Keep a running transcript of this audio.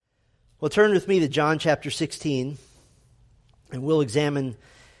Well, turn with me to John chapter 16, and we'll examine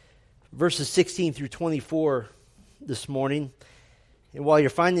verses 16 through 24 this morning. And while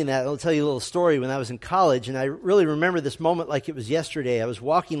you're finding that, I'll tell you a little story. When I was in college, and I really remember this moment like it was yesterday. I was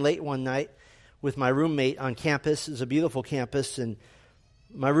walking late one night with my roommate on campus. It was a beautiful campus, and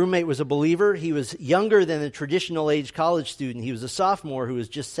my roommate was a believer. He was younger than a traditional age college student. He was a sophomore who was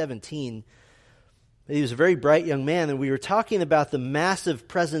just 17. He was a very bright young man, and we were talking about the massive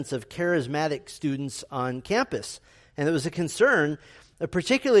presence of charismatic students on campus. And it was a concern,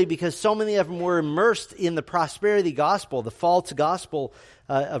 particularly because so many of them were immersed in the prosperity gospel, the false gospel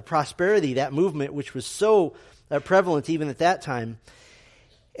of prosperity, that movement which was so prevalent even at that time.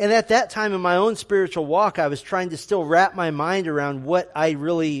 And at that time in my own spiritual walk, I was trying to still wrap my mind around what I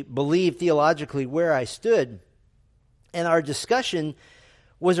really believed theologically, where I stood. And our discussion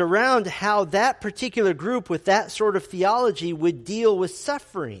was around how that particular group with that sort of theology would deal with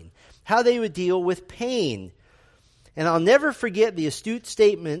suffering, how they would deal with pain. And I'll never forget the astute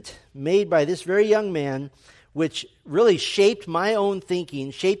statement made by this very young man, which really shaped my own thinking,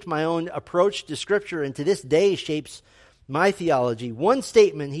 shaped my own approach to Scripture, and to this day shapes my theology. One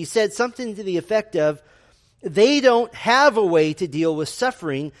statement, he said something to the effect of, they don't have a way to deal with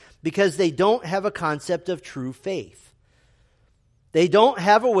suffering because they don't have a concept of true faith. They don't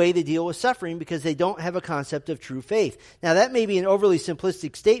have a way to deal with suffering because they don't have a concept of true faith. Now, that may be an overly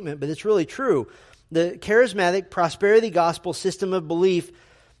simplistic statement, but it's really true. The charismatic prosperity gospel system of belief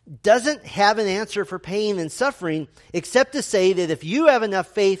doesn't have an answer for pain and suffering except to say that if you have enough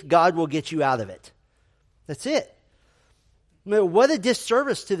faith, God will get you out of it. That's it. What a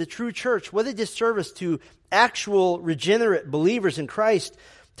disservice to the true church. What a disservice to actual regenerate believers in Christ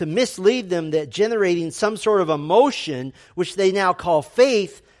to mislead them that generating some sort of emotion, which they now call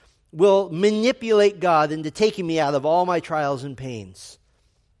faith, will manipulate God into taking me out of all my trials and pains.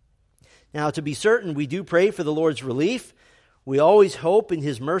 Now, to be certain, we do pray for the Lord's relief. We always hope in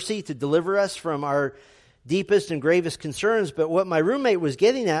His mercy to deliver us from our deepest and gravest concerns. But what my roommate was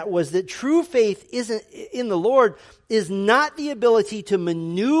getting at was that true faith in the Lord is not the ability to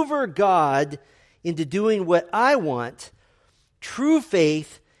maneuver God into doing what I want. True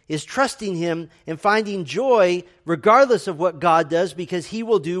faith is trusting Him and finding joy regardless of what God does because He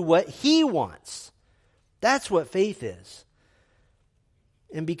will do what He wants. That's what faith is.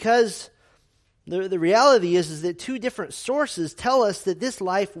 And because the reality is that two different sources tell us that this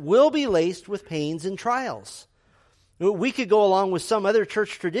life will be laced with pains and trials. We could go along with some other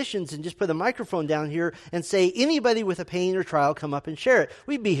church traditions and just put a microphone down here and say, anybody with a pain or trial, come up and share it.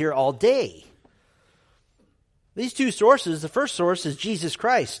 We'd be here all day. These two sources, the first source is Jesus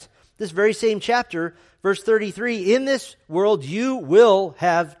Christ. This very same chapter, verse 33, in this world you will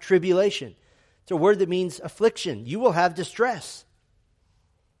have tribulation. It's a word that means affliction. You will have distress.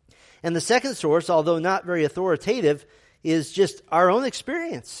 And the second source, although not very authoritative, is just our own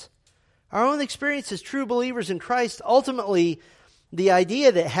experience. Our own experience as true believers in Christ. Ultimately, the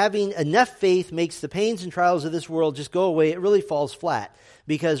idea that having enough faith makes the pains and trials of this world just go away, it really falls flat.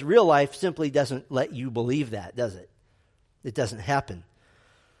 Because real life simply doesn't let you believe that, does it? It doesn't happen.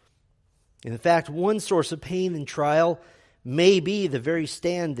 And in fact, one source of pain and trial may be the very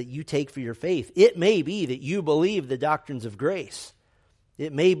stand that you take for your faith. It may be that you believe the doctrines of grace.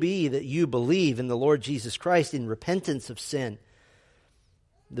 It may be that you believe in the Lord Jesus Christ in repentance of sin.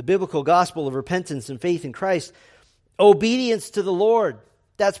 The biblical gospel of repentance and faith in Christ. Obedience to the Lord.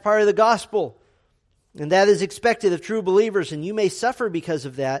 That's part of the gospel. And that is expected of true believers. And you may suffer because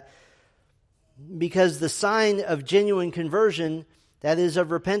of that. Because the sign of genuine conversion, that is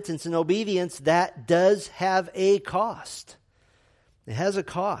of repentance and obedience, that does have a cost. It has a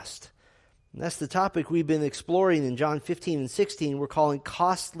cost. And that's the topic we've been exploring in John 15 and 16. We're calling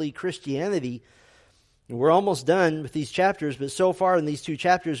costly Christianity. And we're almost done with these chapters, but so far in these two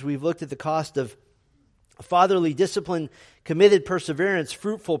chapters, we've looked at the cost of fatherly discipline, committed perseverance,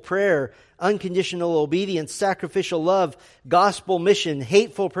 fruitful prayer, unconditional obedience, sacrificial love, gospel mission,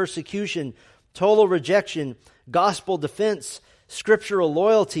 hateful persecution, total rejection, gospel defense, scriptural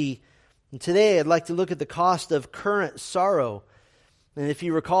loyalty. And today I'd like to look at the cost of current sorrow. And if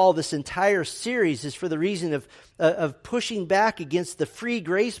you recall, this entire series is for the reason of pushing back against the free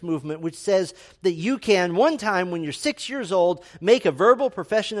grace movement, which says that you can, one time when you're 6 years old, make a verbal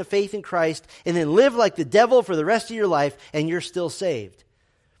profession of faith in Christ and then live like the devil for the rest of your life and you're still saved.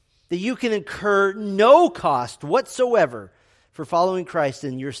 That you can incur no cost whatsoever for following Christ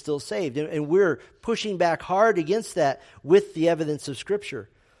and you're still saved. And we're pushing back hard against that with the evidence of Scripture.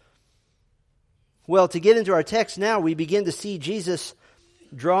 Well, to get into our text now, we begin to see Jesus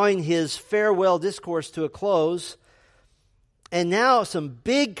drawing his farewell discourse to a close. And now some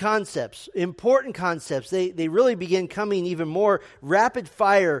big concepts, important concepts, they really begin coming even more rapid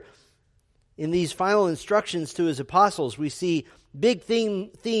fire in these final instructions to his apostles. We see big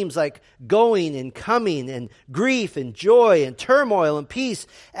themes like going and coming and grief and joy and turmoil and peace,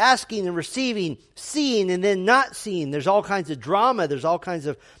 asking and receiving, seeing and then not seeing. There's all kinds of drama. There's all kinds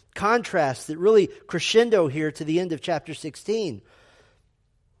of contrasts that really crescendo here to the end of chapter 16.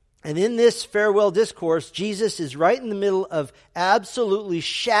 And in this farewell discourse, Jesus is right in the middle of absolutely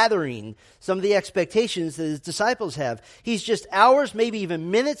shattering some of the expectations that his disciples have. He's just hours, maybe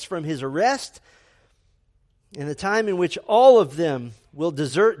even minutes from his arrest, and the time in which all of them will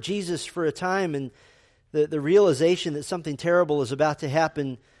desert Jesus for a time, and the realization that something terrible is about to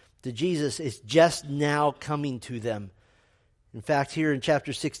happen to Jesus is just now coming to them. In fact, here in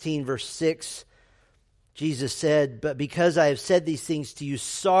chapter 16, verse 6, Jesus said, "But because I have said these things to you,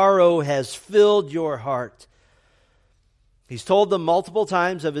 sorrow has filled your heart." He's told them multiple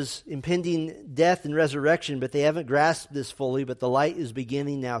times of his impending death and resurrection, but they haven't grasped this fully, but the light is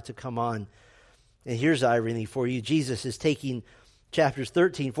beginning now to come on. And here's irony for you. Jesus is taking chapters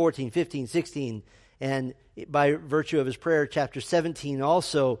 13, 14, 15, 16, and by virtue of his prayer, chapter 17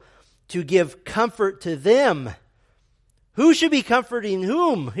 also, to give comfort to them. Who should be comforting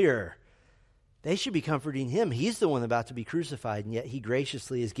whom here? They should be comforting him. He's the one about to be crucified, and yet he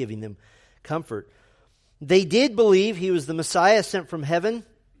graciously is giving them comfort. They did believe he was the Messiah sent from heaven,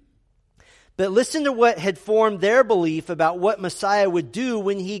 but listen to what had formed their belief about what Messiah would do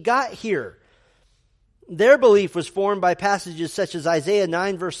when he got here. Their belief was formed by passages such as Isaiah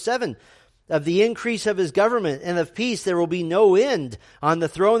 9, verse 7, of the increase of his government and of peace there will be no end on the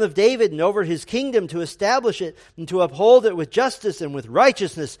throne of David and over his kingdom, to establish it and to uphold it with justice and with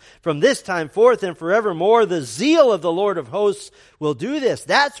righteousness from this time forth and forevermore. The zeal of the Lord of hosts will do this.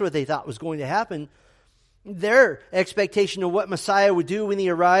 That's what they thought was going to happen. Their expectation of what Messiah would do when he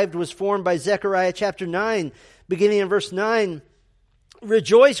arrived was formed by Zechariah chapter 9, beginning in verse 9.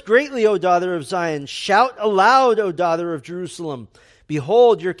 "Rejoice greatly, O daughter of Zion. Shout aloud, O daughter of Jerusalem.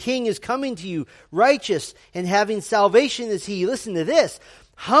 Behold, your king is coming to you, righteous and having salvation is he." Listen to this.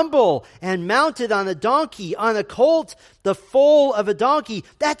 "Humble and mounted on a donkey, on a colt, the foal of a donkey."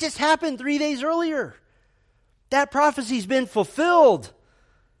 That just happened 3 days earlier. That prophecy's been fulfilled.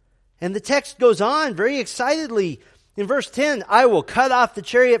 And the text goes on very excitedly. In verse 10, "I will cut off the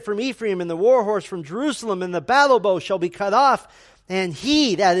chariot from Ephraim and the war horse from Jerusalem, and the battle bow shall be cut off. And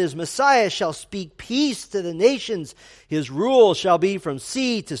he," that is Messiah, "shall speak peace to the nations. His rule shall be from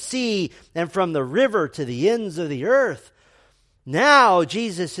sea to sea and from the river to the ends of the earth." Now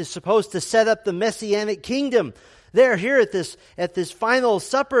Jesus is supposed to set up the Messianic kingdom. They're here at this final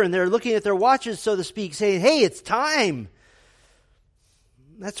supper, and they're looking at their watches, so to speak, saying, "Hey, it's time."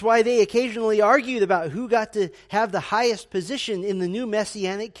 That's why they occasionally argued about who got to have the highest position in the new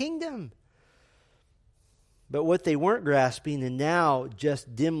Messianic kingdom. But what they weren't grasping, and now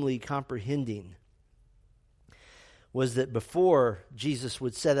just dimly comprehending, was that before Jesus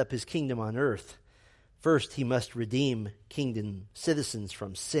would set up his kingdom on earth, first he must redeem kingdom citizens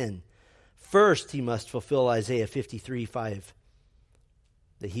from sin. First he must fulfill Isaiah 53:5,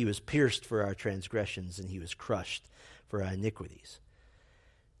 that he was pierced for our transgressions and he was crushed for our iniquities.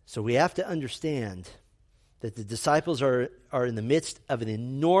 So we have to understand that the disciples are in the midst of an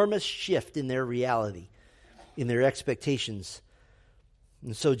enormous shift in their reality, in their expectations.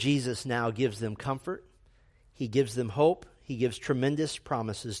 And so Jesus now gives them comfort. He gives them hope. He gives tremendous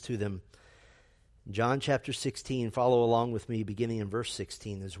promises to them. John chapter 16, follow along with me, beginning in verse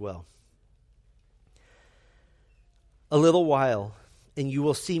 16 as well. "A little while, and you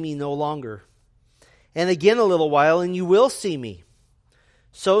will see me no longer. And again a little while, and you will see me."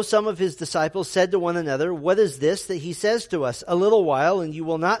 So some of his disciples said to one another, "What is this that he says to us? A little while, and you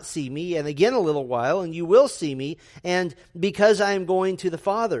will not see me, and again a little while, and you will see me, and because I am going to the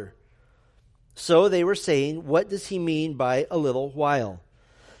Father." So they were saying, "What does he mean by a little while?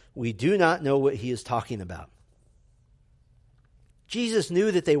 We do not know what he is talking about." Jesus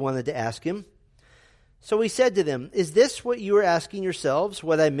knew that they wanted to ask him. So he said to them, "Is this what you are asking yourselves,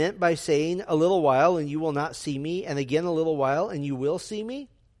 what I meant by saying, 'A little while, and you will not see me, and again a little while, and you will see me'?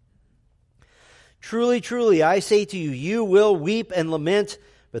 Truly, truly, I say to you, you will weep and lament,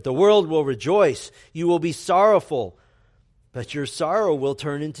 but the world will rejoice. You will be sorrowful, but your sorrow will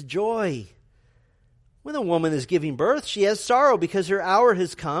turn into joy. When a woman is giving birth, she has sorrow because her hour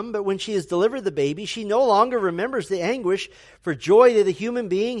has come, but when she has delivered the baby, she no longer remembers the anguish for joy that a human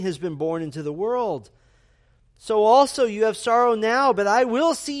being has been born into the world. So also you have sorrow now, but I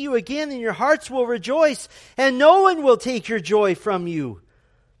will see you again, and your hearts will rejoice, and no one will take your joy from you.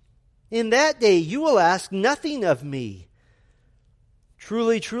 In that day you will ask nothing of me.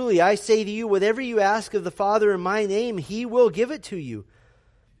 Truly, truly, I say to you, whatever you ask of the Father in my name, he will give it to you.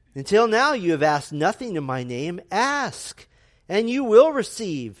 Until now you have asked nothing in my name. Ask, and you will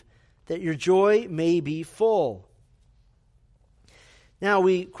receive, that your joy may be full. Now,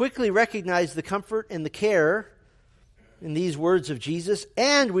 we quickly recognize the comfort and the care in these words of Jesus,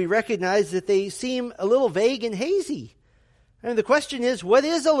 and we recognize that they seem a little vague and hazy. And the question is, what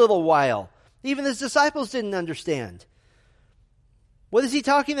is a little while? Even his disciples didn't understand. What is he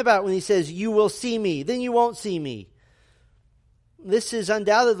talking about when he says, you will see me, then you won't see me? This is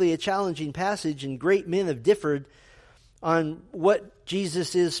undoubtedly a challenging passage, and great men have differed on what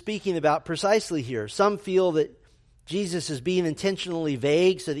Jesus is speaking about precisely here. Some feel that Jesus is being intentionally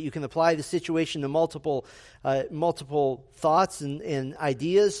vague so that you can apply the situation to multiple thoughts and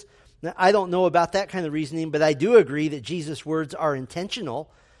ideas. Now, I don't know about that kind of reasoning, but I do agree that Jesus' words are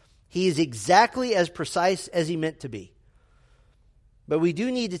intentional. He is exactly as precise as he meant to be. But we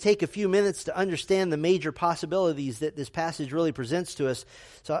do need to take a few minutes to understand the major possibilities that this passage really presents to us.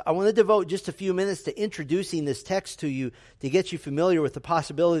 So I want to devote just a few minutes to introducing this text to you to get you familiar with the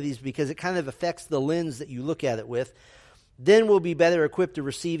possibilities, because it kind of affects the lens that you look at it with. Then we'll be better equipped to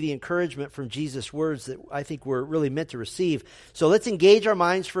receive the encouragement from Jesus' words that I think we're really meant to receive. So let's engage our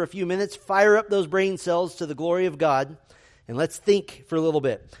minds for a few minutes, fire up those brain cells to the glory of God, and let's think for a little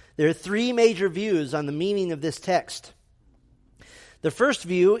bit. There are three major views on the meaning of this text. The first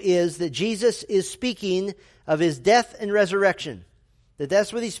view is that Jesus is speaking of his death and resurrection.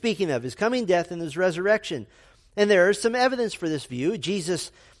 That's what he's speaking of, his coming death and his resurrection. And there is some evidence for this view.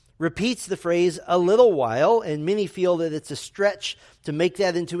 Jesus repeats the phrase a little while, and many feel that it's a stretch to make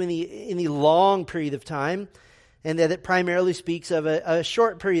that into any long period of time, and that it primarily speaks of a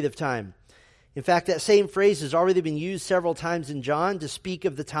short period of time. In fact, that same phrase has already been used several times in John to speak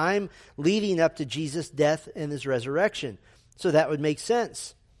of the time leading up to Jesus' death and his resurrection. So that would make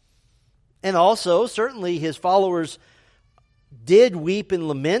sense. And also, certainly his followers did weep and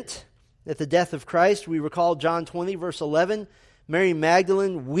lament at the death of Christ. We recall John 20, verse 11, Mary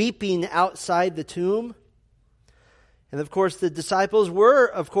Magdalene weeping outside the tomb. And of course, the disciples were,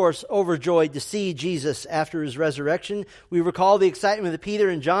 of course, overjoyed to see Jesus after his resurrection. We recall the excitement of Peter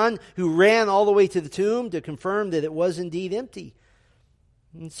and John, who ran all the way to the tomb to confirm that it was indeed empty.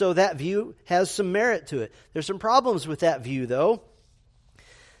 And so that view has some merit to it. There's some problems with that view, though.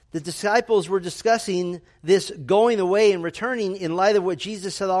 The disciples were discussing this going away and returning in light of what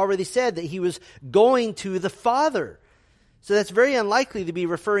Jesus had already said, that he was going to the Father. So that's very unlikely to be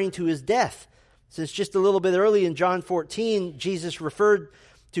referring to his death, since just a little bit early in John 14, Jesus referred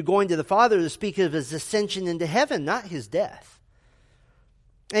to going to the Father to speak of his ascension into heaven, not his death.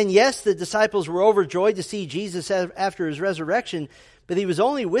 And yes, the disciples were overjoyed to see Jesus after his resurrection, but he was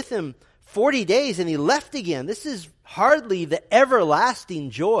only with them 40 days and he left again. This is hardly the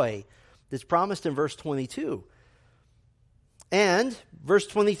everlasting joy that's promised in verse 22. And verse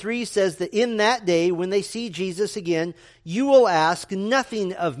 23 says that in that day, when they see Jesus again, you will ask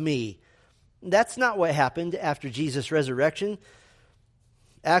nothing of me. That's not what happened after Jesus' resurrection.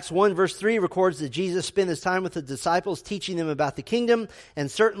 Acts 1 verse 3 records that Jesus spent his time with the disciples teaching them about the kingdom, and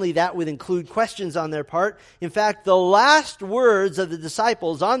certainly that would include questions on their part. In fact, the last words of the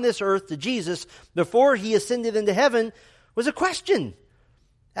disciples on this earth to Jesus before he ascended into heaven was a question.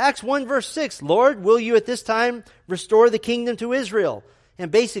 Acts 1 verse 6, Lord, will you at this time restore the kingdom to Israel?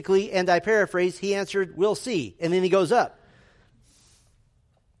 And basically, and I paraphrase, he answered, we'll see. And then he goes up.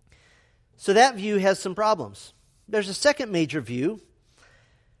 So that view has some problems. There's a second major view.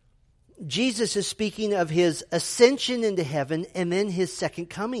 Jesus is speaking of his ascension into heaven and then his second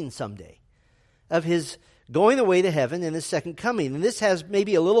coming someday. Of his going away to heaven and his second coming. And this has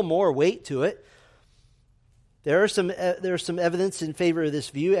maybe a little more weight to it. There are some evidence in favor of this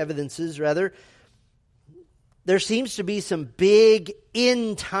view, evidences rather. There seems to be some big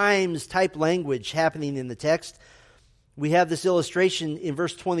end times type language happening in the text. We have this illustration in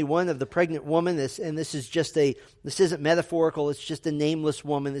verse 21 of the pregnant woman, this isn't metaphorical, it's just a nameless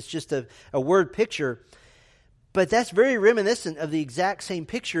woman, it's just a word picture. But that's very reminiscent of the exact same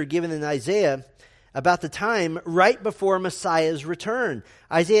picture given in Isaiah about the time right before Messiah's return.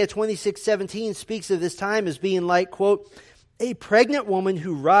 Isaiah 26:17 speaks of this time as being like, quote, a pregnant woman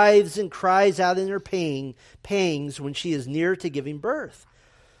who writhes and cries out in her pangs when she is near to giving birth.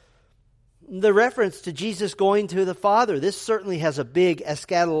 The reference to Jesus going to the Father, this certainly has a big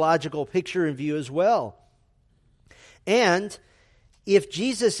eschatological picture in view as well. And if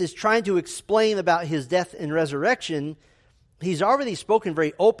Jesus is trying to explain about his death and resurrection, he's already spoken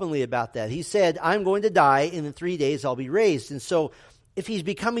very openly about that. He said, I'm going to die, and in 3 days I'll be raised. And so if he's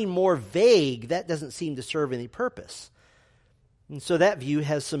becoming more vague, that doesn't seem to serve any purpose. And so that view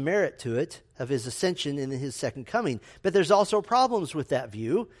has some merit to it of his ascension and his second coming. But there's also problems with that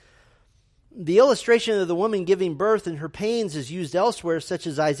view. The illustration of the woman giving birth and her pains is used elsewhere, such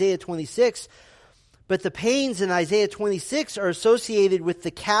as Isaiah 26. But the pains in Isaiah 26 are associated with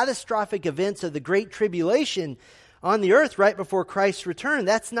the catastrophic events of the Great Tribulation on the earth right before Christ's return.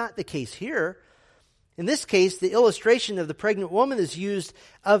 That's not the case here. In this case, the illustration of the pregnant woman is used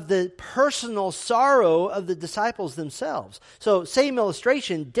of the personal sorrow of the disciples themselves. So, same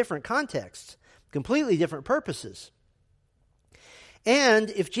illustration, different contexts, completely different purposes. And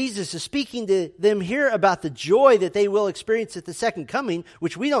if Jesus is speaking to them here about the joy that they will experience at the second coming,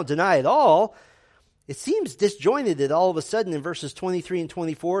 which we don't deny at all, it seems disjointed that all of a sudden in verses 23 and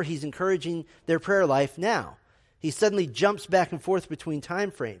 24, he's encouraging their prayer life now. He suddenly jumps back and forth between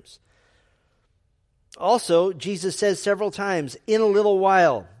time frames. Also, Jesus says several times, in a little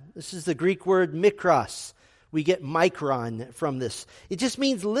while. This is the Greek word mikros. We get micron from this. It just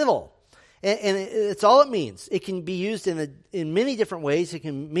means little. And it's all it means. It can be used in many different ways. It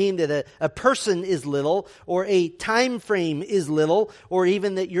can mean that a person is little, or a time frame is little, or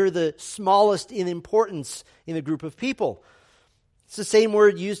even that you're the smallest in importance in a group of people. It's the same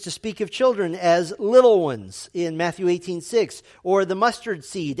word used to speak of children as little ones in Matthew 18:6, or the mustard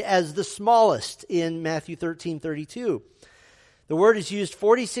seed as the smallest in Matthew 13:32. The word is used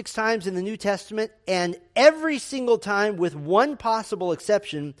 46 times in the New Testament, and every single time, with one possible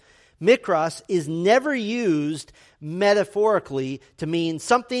exception, mikros is never used metaphorically to mean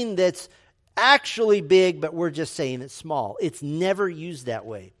something that's actually big, but we're just saying it's small. It's never used that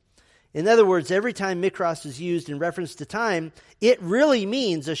way. In other words, every time mikros is used in reference to time, it really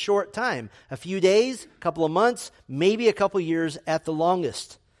means a short time. A few days, a couple of months, maybe a couple years at the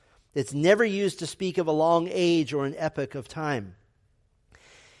longest. It's never used to speak of a long age or an epoch of time.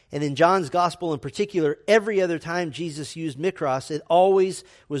 And in John's gospel in particular, every other time Jesus used mikros, it always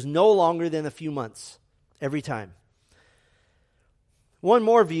was no longer than a few months. Every time. One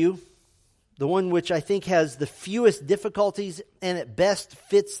more view, the one which I think has the fewest difficulties and at best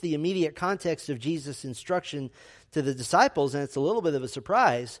fits the immediate context of Jesus' instruction to the disciples, and it's a little bit of a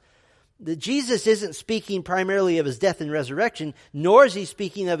surprise, that Jesus isn't speaking primarily of his death and resurrection, nor is he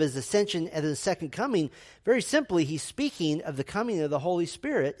speaking of his ascension and his second coming. Very simply, he's speaking of the coming of the Holy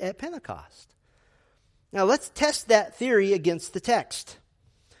Spirit at Pentecost. Now let's test that theory against the text.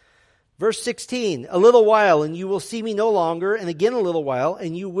 Verse 16, a little while and you will see me no longer, and again a little while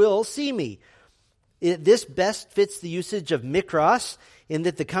and you will see me. This best fits the usage of mikros, in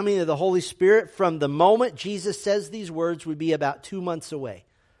that the coming of the Holy Spirit from the moment Jesus says these words would be about 2 months away.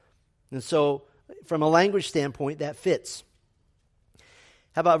 And so, from a language standpoint, that fits.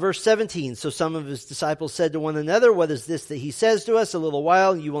 How about verse 17? So some of his disciples said to one another, what is this that he says to us? A little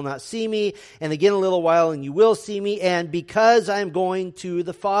while and you will not see me, and again a little while and you will see me, and because I am going to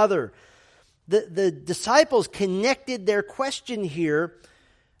the Father. The disciples connected their question here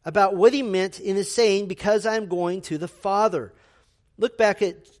about what he meant in his saying, because I am going to the Father. Look back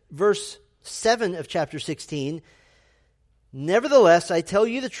at verse 7 of chapter 16. Nevertheless, I tell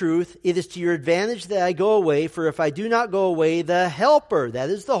you the truth, it is to your advantage that I go away, for if I do not go away, the Helper, that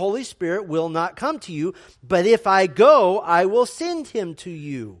is the Holy Spirit, will not come to you, but if I go, I will send him to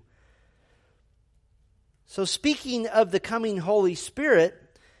you. So speaking of the coming Holy Spirit,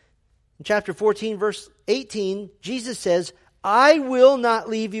 in chapter 14, verse 18, Jesus says, I will not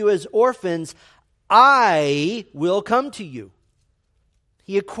leave you as orphans, I will come to you.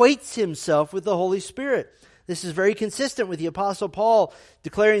 He equates himself with the Holy Spirit. This is very consistent with the Apostle Paul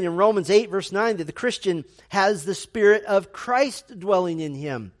declaring in Romans 8, verse 9, that the Christian has the Spirit of Christ dwelling in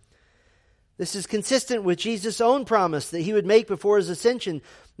him. This is consistent with Jesus' own promise that he would make before his ascension.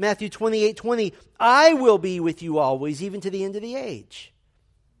 Matthew 28:20, I will be with you always, even to the end of the age.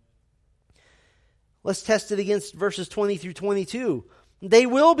 Let's test it against verses 20 through 22. They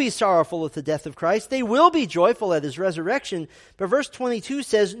will be sorrowful at the death of Christ. They will be joyful at his resurrection. But verse 22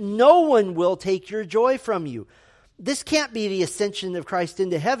 says, no one will take your joy from you. This can't be the ascension of Christ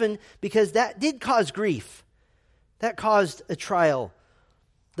into heaven, because that did cause grief. That caused a trial.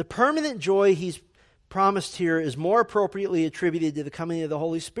 The permanent joy he's promised here is more appropriately attributed to the coming of the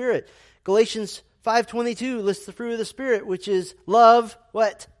Holy Spirit. Galatians 5:22 lists the fruit of the Spirit, which is love,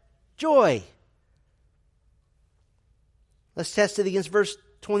 what? Joy. Let's test it against verse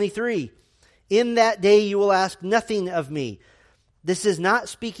 23. In that day you will ask nothing of me. This is not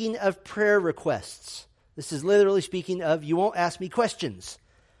speaking of prayer requests. This is literally speaking of, you won't ask me questions.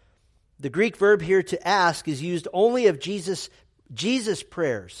 The Greek verb here to ask is used only of Jesus'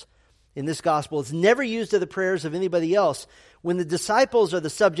 prayers in this gospel. It's never used of the prayers of anybody else. When the disciples are the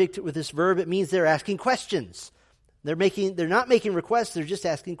subject with this verb, it means they're asking questions. They're not making requests, they're just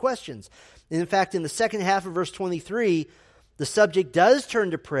asking questions. And in fact, in the second half of verse 23, the subject does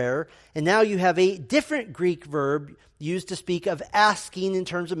turn to prayer, and now you have a different Greek verb used to speak of asking in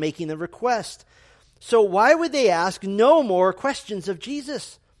terms of making a request. So why would they ask no more questions of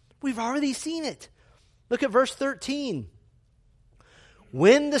Jesus? We've already seen it. Look at verse 13.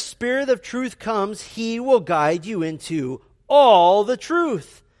 When the Spirit of truth comes, he will guide you into all the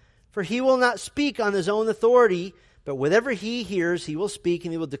truth. For he will not speak on his own authority, but whatever he hears, he will speak,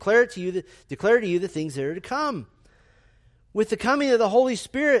 and he will declare to you the things that are to come. With the coming of the Holy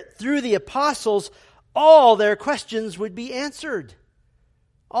Spirit through the apostles, all their questions would be answered.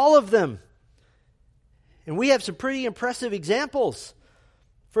 All of them. And we have some pretty impressive examples.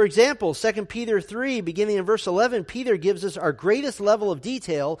 For example, 2 Peter 3, beginning in verse 11, Peter gives us our greatest level of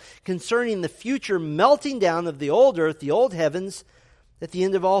detail concerning the future melting down of the old earth, the old heavens, at the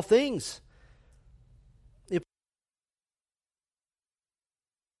end of all things.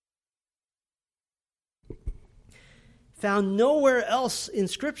 Found nowhere else in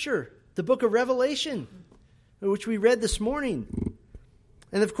Scripture, the book of Revelation, which we read this morning.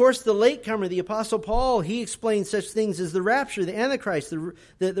 And of course, the latecomer, the Apostle Paul, he explains such things as the rapture, the Antichrist,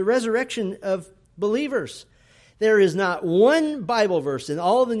 the resurrection of believers. There is not one Bible verse in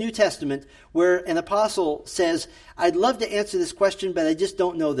all of the New Testament where an apostle says, I'd love to answer this question, but I just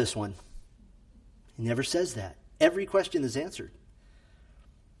don't know this one. He never says that. Every question is answered.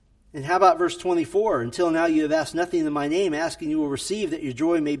 And how about verse 24? Until now you have asked nothing in my name, asking you will receive that your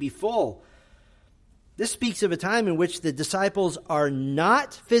joy may be full. This speaks of a time in which the disciples are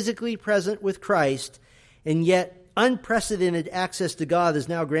not physically present with Christ, and yet unprecedented access to God is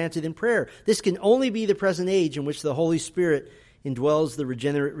now granted in prayer. This can only be the present age in which the Holy Spirit indwells the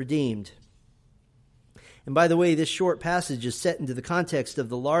regenerate redeemed. And by the way, this short passage is set into the context of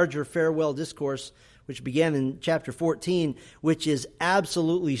the larger farewell discourse which began in chapter 14, which is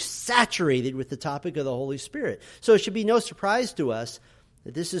absolutely saturated with the topic of the Holy Spirit. So it should be no surprise to us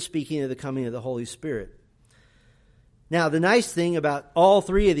that this is speaking of the coming of the Holy Spirit. Now, the nice thing about all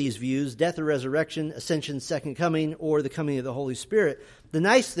three of these views, death or resurrection, ascension, second coming, or the coming of the Holy Spirit, the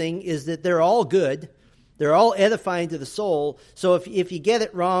nice thing is that they're all good. They're all edifying to the soul. So if you get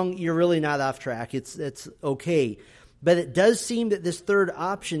it wrong, you're really not off track. It's okay. But it does seem that this third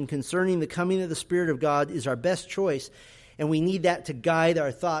option concerning the coming of the Spirit of God is our best choice, and we need that to guide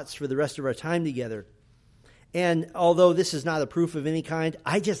our thoughts for the rest of our time together. And although this is not a proof of any kind,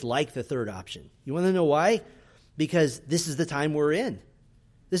 I just like the third option. You want to know why? Because this is the time we're in.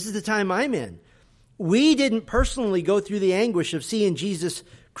 This is the time I'm in. We didn't personally go through the anguish of seeing Jesus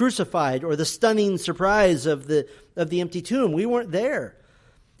crucified or the stunning surprise of the empty tomb. We weren't there.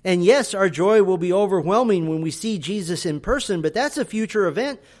 And yes, our joy will be overwhelming when we see Jesus in person, but that's a future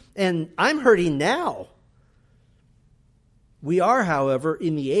event, and I'm hurting now. We are, however,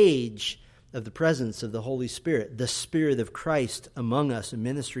 in the age of the presence of the Holy Spirit, the Spirit of Christ among us and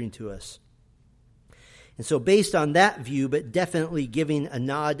ministering to us. And so based on that view, but definitely giving a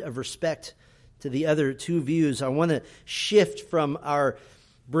nod of respect to the other two views, I want to shift from our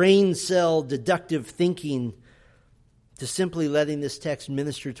brain cell deductive thinking to simply letting this text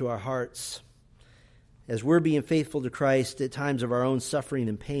minister to our hearts as we're being faithful to Christ at times of our own suffering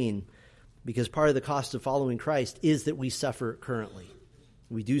and pain, because part of the cost of following Christ is that we suffer currently.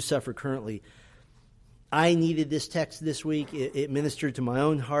 We do suffer currently. I needed this text this week. It ministered to my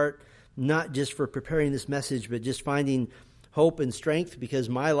own heart, not just for preparing this message, but just finding hope and strength, because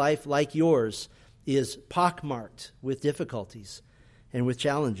my life, like yours, is pockmarked with difficulties and with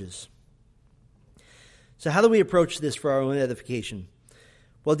challenges. So how do we approach this for our own edification?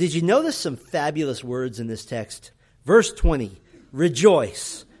 Well, did you notice some fabulous words in this text? Verse 20,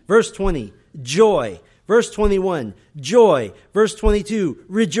 rejoice. Verse 20, joy. Verse 21, joy. Verse 22,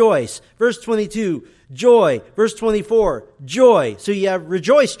 rejoice. Verse 22, joy. Verse 24, joy. So you have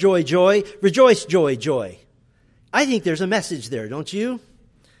rejoice, joy, joy. Rejoice, joy, joy. I think there's a message there, don't you?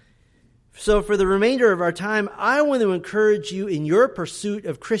 So for the remainder of our time, I want to encourage you in your pursuit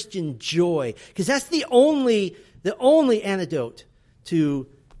of Christian joy, because that's the only antidote to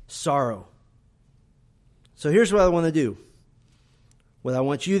sorrow. So here's what I want to do. What I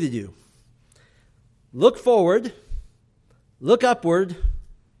want you to do. Look forward, look upward,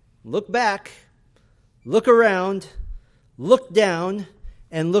 look back, look around, look down,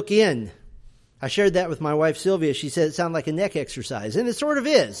 and look in. I shared that with my wife Sylvia. She said it sounded like a neck exercise, and it sort of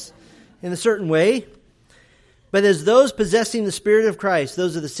is in a certain way. But as those possessing the Spirit of Christ,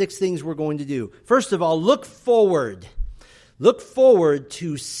 those are the 6 things we're going to do. First of all, look forward. Look forward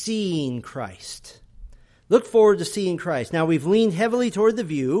to seeing Christ. Look forward to seeing Christ. Now, we've leaned heavily toward the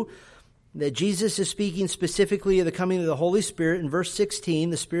view that Jesus is speaking specifically of the coming of the Holy Spirit in verse 16,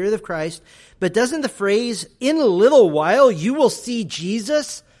 the Spirit of Christ. But doesn't the phrase, in a little while you will see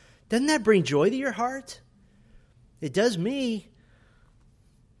Jesus, doesn't that bring joy to your heart? It does me.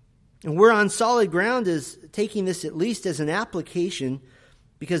 And we're on solid ground as taking this at least as an application,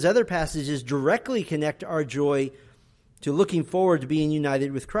 because other passages directly connect our joy to looking forward to being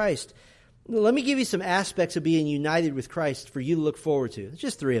united with Christ. Let me give you some aspects of being united with Christ for you to look forward to.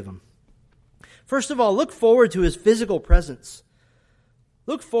 Just 3 of them. First of all, look forward to His physical presence.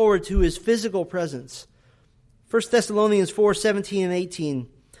 Look forward to His physical presence. 1 Thessalonians 4:17 and 18.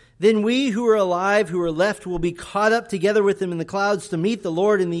 Then we who are alive, who are left, will be caught up together with Him in the clouds to meet the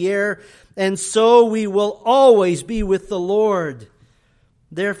Lord in the air, and so we will always be with the Lord.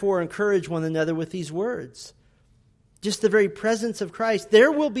 Therefore, encourage one another with these words. Just the very presence of Christ.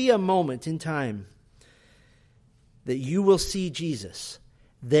 There will be a moment in time that you will see Jesus.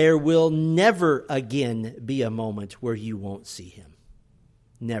 There will never again be a moment where you won't see Him.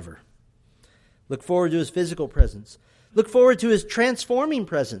 Never. Look forward to His physical presence. Look forward to His transforming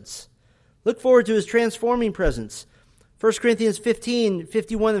presence. Look forward to His transforming presence. 1 Corinthians 15,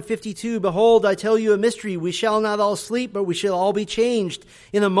 51 and 52, Behold, I tell you a mystery. We shall not all sleep, but we shall all be changed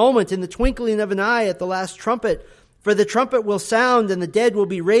in a moment, in the twinkling of an eye, at the last trumpet. For the trumpet will sound, and the dead will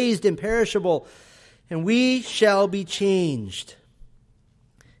be raised imperishable, and we shall be changed.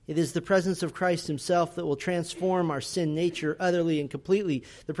 It is the presence of Christ Himself that will transform our sin nature utterly and completely.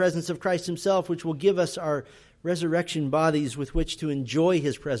 The presence of Christ Himself which will give us our resurrection bodies with which to enjoy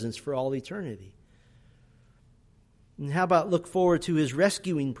His presence for all eternity. And how about look forward to His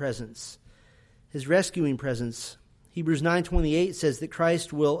rescuing presence? His rescuing presence. Hebrews 9:28 says that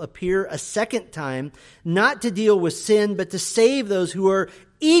Christ will appear a second time, not to deal with sin, but to save those who are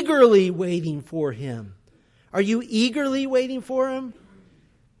eagerly waiting for Him. Are you eagerly waiting for Him?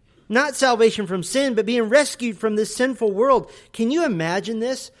 Not salvation from sin, but being rescued from this sinful world. Can you imagine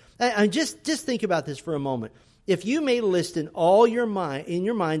this? Just think about this for a moment. If you made a list in your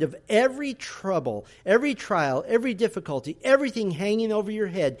mind of every trouble, every trial, every difficulty, everything hanging over your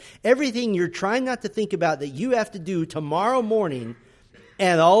head, everything you're trying not to think about that you have to do tomorrow morning,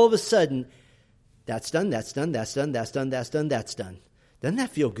 and all of a sudden, that's done, that's done, that's done, that's done, that's done, that's done. Doesn't that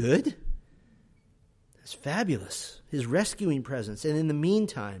feel good? That's fabulous. His rescuing presence. And in the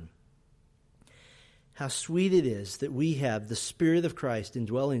meantime, how sweet it is that we have the Spirit of Christ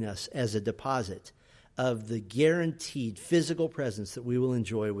indwelling us as a deposit of the guaranteed physical presence that we will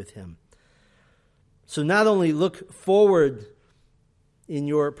enjoy with Him. So not only look forward in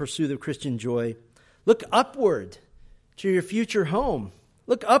your pursuit of Christian joy, look upward to your future home.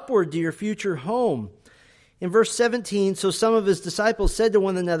 Look upward to your future home. In verse 17, so some of His disciples said to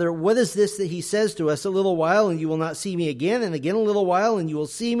one another, What is this that He says to us? A little while and you will not see me again, and again a little while and you will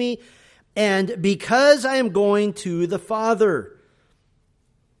see me. And because I am going to the Father.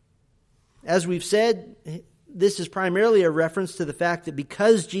 As we've said, this is primarily a reference to the fact that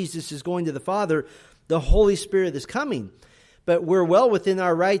because Jesus is going to the Father, the Holy Spirit is coming. But we're well within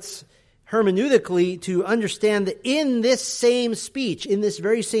our rights hermeneutically to understand that in this same speech, in this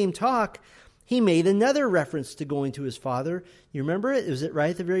very same talk, He made another reference to going to His Father. You remember it? It was right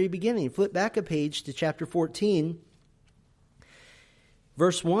at the very beginning. Flip back a page to chapter 14,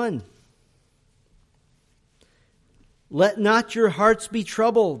 verse 1. Let not your hearts be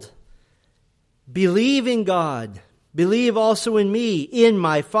troubled. Believe in God. Believe also in me. In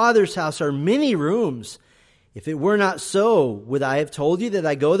my Father's house are many rooms. If it were not so, would I have told you that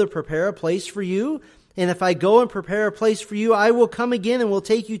I go to prepare a place for you? And if I go and prepare a place for you, I will come again and will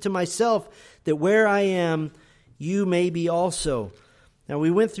take you to myself, that where I am, you may be also. Now,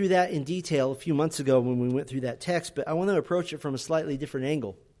 we went through that in detail a few months ago when we went through that text, but I want to approach it from a slightly different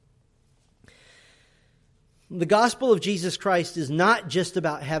angle. The gospel of Jesus Christ is not just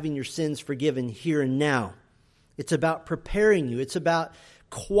about having your sins forgiven here and now. It's about preparing you. It's about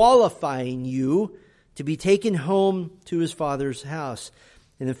qualifying you to be taken home to His Father's house.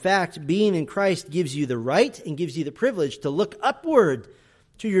 And in fact, being in Christ gives you the right and gives you the privilege to look upward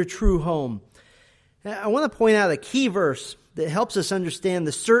to your true home. I want to point out a key verse that helps us understand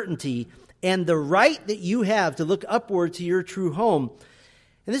the certainty and the right that you have to look upward to your true home.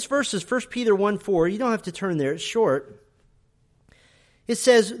 And this verse is 1 Peter 1:4. You don't have to turn there. It's short. It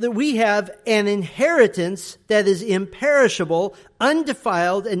says that we have an inheritance that is imperishable,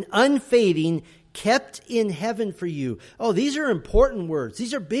 undefiled, and unfading, kept in heaven for you. Oh, these are important words.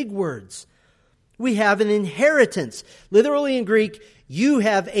 These are big words. We have an inheritance. Literally in Greek, you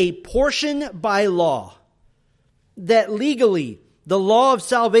have a portion by law. That legally, the law of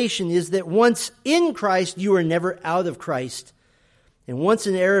salvation is that once in Christ, you are never out of Christ. And once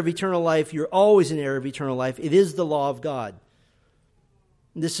an heir of eternal life, you're always an heir of eternal life. It is the law of God.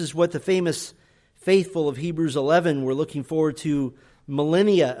 This is what the famous faithful of Hebrews 11 were looking forward to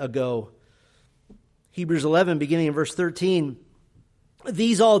millennia ago. Hebrews 11, beginning in verse 13.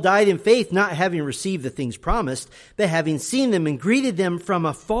 These all died in faith, not having received the things promised, but having seen them and greeted them from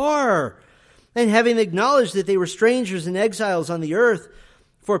afar, and having acknowledged that they were strangers and exiles on the earth.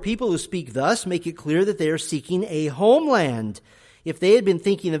 For people who speak thus make it clear that they are seeking a homeland. If they had been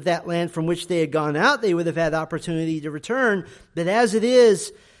thinking of that land from which they had gone out, they would have had opportunity to return. But as it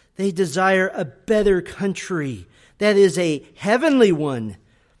is, they desire a better country, that is, a heavenly one.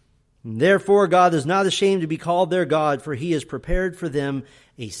 Therefore, God is not ashamed to be called their God, for he has prepared for them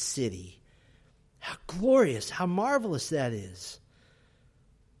a city. How glorious, how marvelous that is.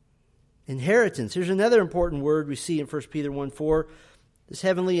 Inheritance. Here's another important word we see in 1 Peter 1:4. This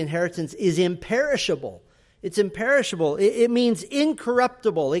heavenly inheritance is imperishable. It's imperishable. It means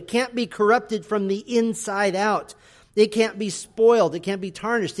incorruptible. It can't be corrupted from the inside out. It can't be spoiled. It can't be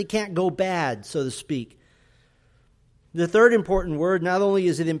tarnished. It can't go bad, so to speak. The third important word, not only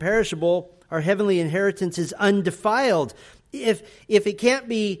is it imperishable, our heavenly inheritance is undefiled. If it can't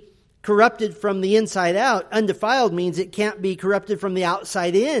be corrupted from the inside out, undefiled means it can't be corrupted from the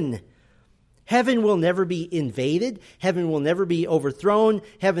outside in. Heaven will never be invaded. Heaven will never be overthrown.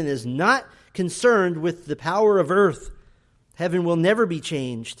 Heaven is not concerned with the power of earth. Heaven will never be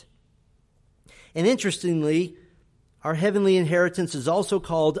changed. And interestingly, our heavenly inheritance is also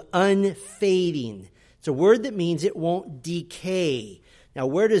called unfading. It's a word that means it won't decay. Now,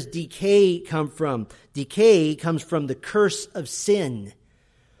 where does decay come from? Decay comes from the curse of sin.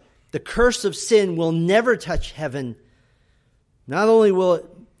 The curse of sin will never touch heaven. Not only will it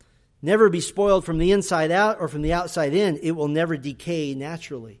never be spoiled from the inside out or from the outside in, it will never decay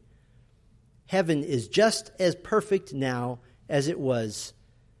naturally. Heaven is just as perfect now as it was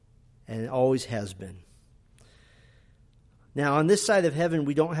and always has been. Now, on this side of heaven,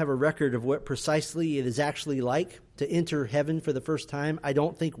 we don't have a record of what precisely it is actually like to enter heaven for the first time. I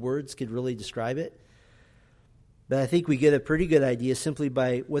don't think words could really describe it. But I think we get a pretty good idea simply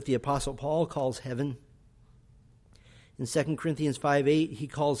by what the Apostle Paul calls heaven. In 2 Corinthians 5:8, he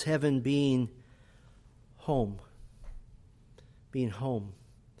calls heaven being home. Being home.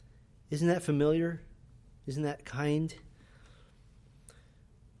 Isn't that familiar? Isn't that kind?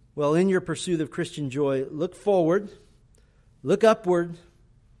 Well, in your pursuit of Christian joy, look forward. Look upward.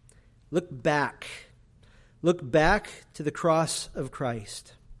 Look back. Look back to the cross of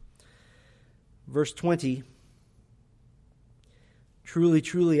Christ. Verse 20. Truly,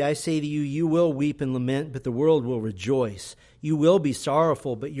 truly, I say to you, you will weep and lament, but the world will rejoice. You will be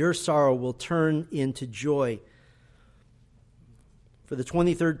sorrowful, but your sorrow will turn into joy. For the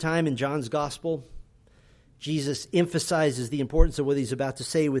 23rd time in John's Gospel, Jesus emphasizes the importance of what he's about to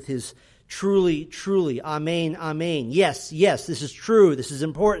say with his truly, truly, amen, amen. Yes, yes, this is true. This is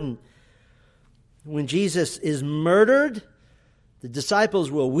important. When Jesus is murdered, the disciples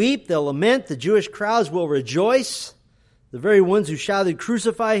will weep, they'll lament, the Jewish crowds will rejoice, the very ones who shouted,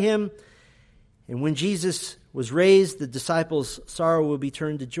 "Crucify him." And when Jesus was raised, the disciples' sorrow will be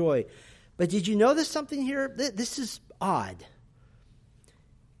turned to joy. But did you notice something here? This is odd.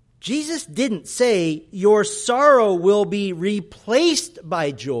 Jesus didn't say, your sorrow will be replaced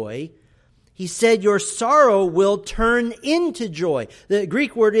by joy. He said your sorrow will turn into joy. The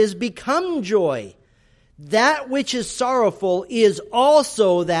Greek word is become joy. That which is sorrowful is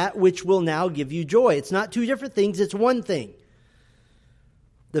also that which will now give you joy. It's not two different things, it's one thing.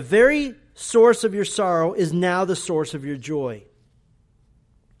 The very source of your sorrow is now the source of your joy.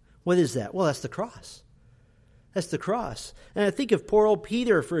 What is that? Well, that's the cross. That's the cross. And I think of poor old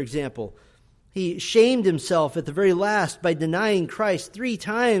Peter, for example. He shamed himself at the very last by denying Christ 3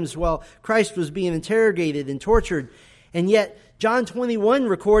 times while Christ was being interrogated and tortured. And yet, John 21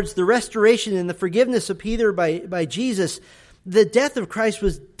 records the restoration and the forgiveness of Peter by Jesus. The death of Christ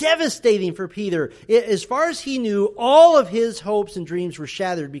was devastating for Peter. As far as he knew, all of his hopes and dreams were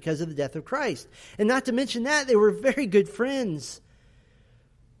shattered because of the death of Christ. And not to mention that, they were very good friends.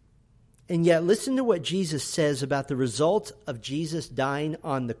 And yet, listen to what Jesus says about the result of Jesus dying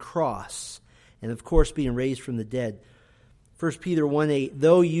on the cross. And of course, being raised from the dead. 1 Peter 1:8,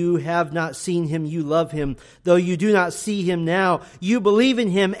 though you have not seen him, you love him. Though you do not see him now, you believe in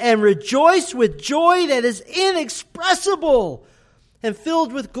him and rejoice with joy that is inexpressible and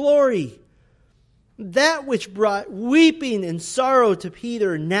filled with glory. That which brought weeping and sorrow to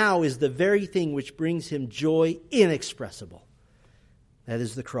Peter now is the very thing which brings him joy inexpressible. That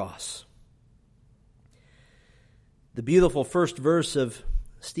is the cross. The beautiful first verse of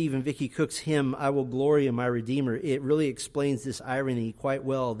Steve and Vicki Cook's hymn, I Will Glory in My Redeemer, it really explains this irony quite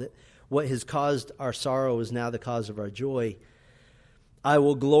well, that what has caused our sorrow is now the cause of our joy. I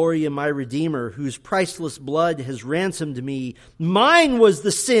will glory in my Redeemer, whose priceless blood has ransomed me. Mine was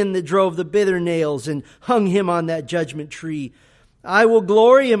the sin that drove the bitter nails and hung him on that judgment tree. I will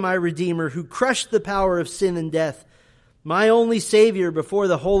glory in my Redeemer, who crushed the power of sin and death. My only Savior before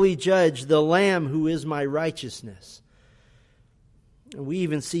the holy judge, the Lamb who is my righteousness. And we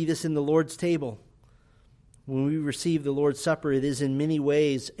even see this in the Lord's table. When we receive the Lord's Supper, it is in many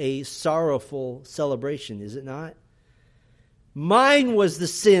ways a sorrowful celebration, is it not? Mine was the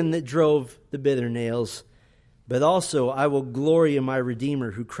sin that drove the bitter nails, but also I will glory in my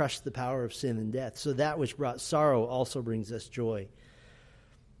Redeemer who crushed the power of sin and death. So that which brought sorrow also brings us joy.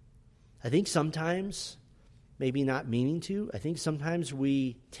 I think sometimes, maybe not meaning to, I think sometimes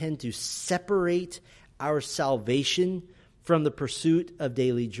we tend to separate our salvation from the pursuit of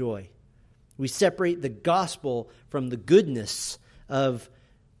daily joy. We separate the gospel from the goodness of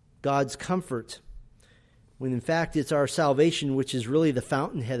God's comfort, when in fact it's our salvation which is really the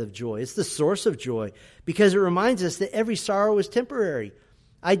fountainhead of joy. It's the source of joy, because it reminds us that every sorrow is temporary.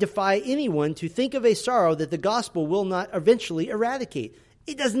 I defy anyone to think of a sorrow that the gospel will not eventually eradicate.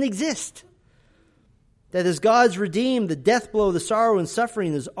 It doesn't exist. That as God's redeemed, the death blow, the sorrow and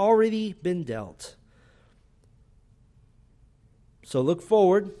suffering has already been dealt. So look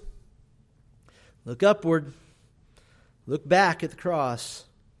forward, look upward, look back at the cross.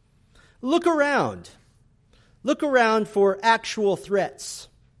 Look around. Look around for actual threats.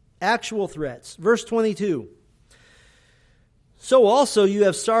 Actual threats. Verse 22. So also you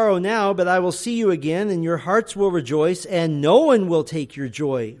have sorrow now, but I will see you again, and your hearts will rejoice, and no one will take your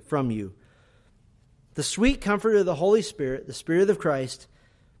joy from you. The sweet comfort of the Holy Spirit, the Spirit of Christ,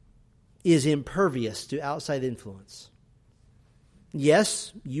 is impervious to outside influence.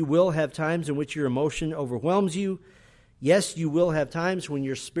 Yes, you will have times in which your emotion overwhelms you. Yes, you will have times when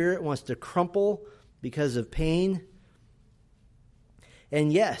your spirit wants to crumple because of pain.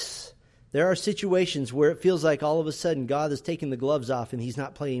 And yes, there are situations where it feels like all of a sudden God has taken the gloves off and He's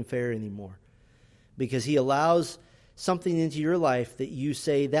not playing fair anymore, because He allows something into your life that you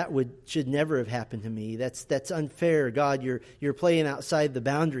say should never have happened to me. That's unfair. God, you're playing outside the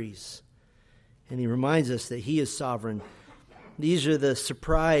boundaries. And He reminds us that He is sovereign. These are the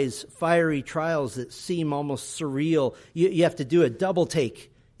surprise, fiery trials that seem almost surreal. You have to do a double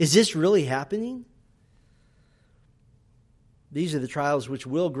take. Is this really happening? These are the trials which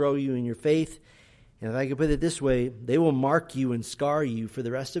will grow you in your faith. And if I could put it this way, they will mark you and scar you for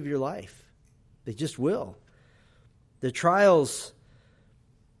the rest of your life. They just will. The trials,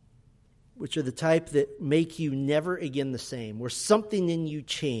 which are the type that make you never again the same, where something in you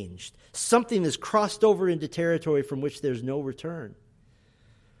changed. Something has crossed over into territory from which there's no return.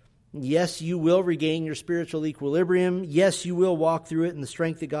 Yes, you will regain your spiritual equilibrium. Yes, you will walk through it in the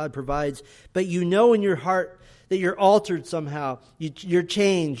strength that God provides. But you know in your heart that you're altered somehow. You're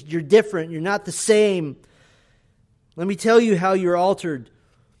changed. You're different. You're not the same. Let me tell you how you're altered.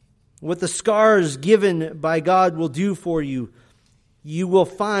 What the scars given by God will do for you. You will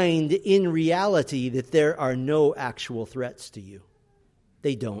find in reality that there are no actual threats to you.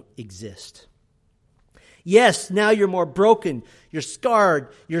 They don't exist. Yes, now you're more broken, you're scarred,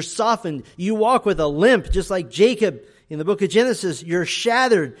 you're softened, you walk with a limp, just like Jacob in the book of Genesis, you're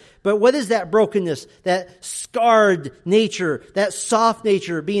shattered. But what is that brokenness, that scarred nature, that soft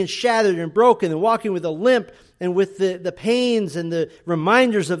nature being shattered and broken and walking with a limp and with the pains and the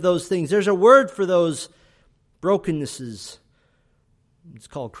reminders of those things? There's a word for those brokennesses. It's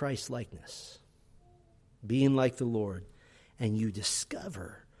called Christ-likeness, being like the Lord. And you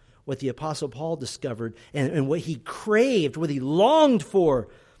discover what the Apostle Paul discovered and what he craved, what he longed for.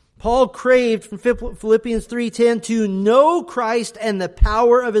 Paul craved from Philippians 3:10 to know Christ and the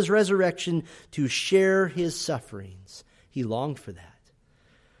power of His resurrection, to share His sufferings. He longed for that.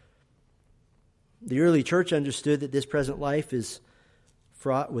 The early church understood that this present life is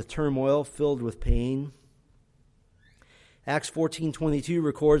fraught with turmoil, filled with pain. Acts 14:22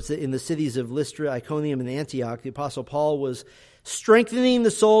 records that in the cities of Lystra, Iconium, and Antioch, the Apostle Paul was strengthening the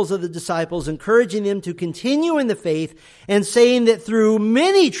souls of the disciples, encouraging them to continue in the faith, and saying that through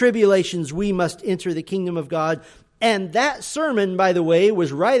many tribulations we must enter the kingdom of God. And that sermon, by the way,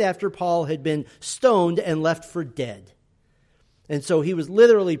 was right after Paul had been stoned and left for dead. And so he was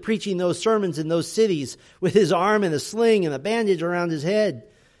literally preaching those sermons in those cities with his arm in a sling and a bandage around his head.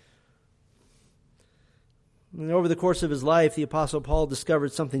 And over the course of his life, the Apostle Paul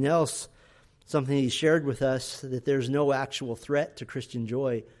discovered something else, something he shared with us, that there's no actual threat to Christian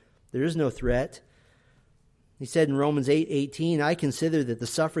joy. There is no threat. He said in Romans 8:18, I consider that the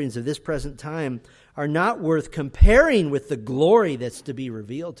sufferings of this present time are not worth comparing with the glory that's to be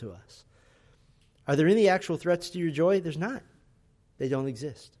revealed to us. Are there any actual threats to your joy? There's not. They don't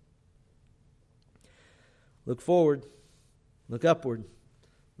exist. Look forward. Look upward.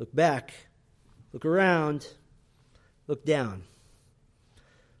 Look back. Look around. Look down.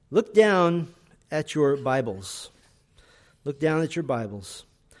 Look down at your Bibles. Look down at your Bibles.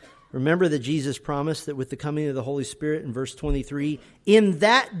 Remember that Jesus promised that with the coming of the Holy Spirit in verse 23, in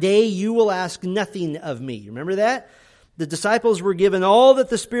that day you will ask nothing of me. Remember that? The disciples were given all that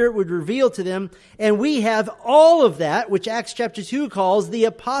the Spirit would reveal to them, and we have all of that, which Acts chapter 2 calls the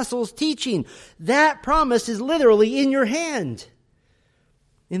apostles' teaching. That promise is literally in your hand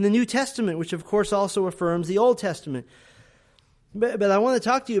in the New Testament, which of course also affirms the Old Testament. But I want to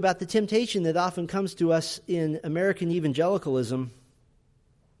talk to you about the temptation that often comes to us in American evangelicalism,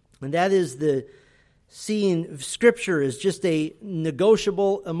 and that is the seeing Scripture as just a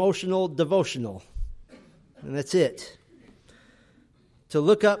negotiable, emotional, devotional. And that's it. To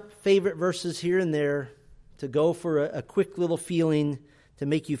look up favorite verses here and there, to go for a quick little feeling to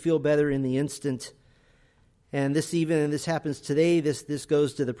make you feel better in the instant. And this happens today, this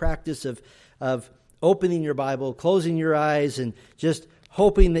goes to the practice of opening your Bible, closing your eyes, and just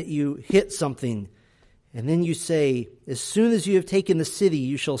hoping that you hit something. And then you say, as soon as you have taken the city,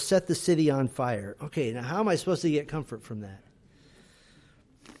 you shall set the city on fire. Okay, now how am I supposed to get comfort from that?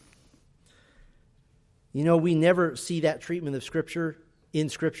 You know, we never see that treatment of Scripture in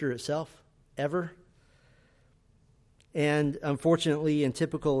Scripture itself, ever. And unfortunately, in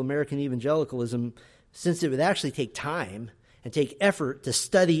typical American evangelicalism, since it would actually take time and take effort to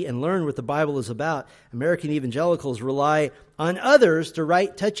study and learn what the Bible is about, American evangelicals rely on others to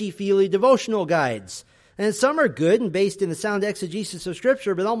write touchy-feely devotional guides. And some are good and based in the sound exegesis of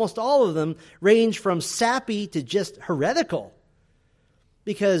Scripture, but almost all of them range from sappy to just heretical,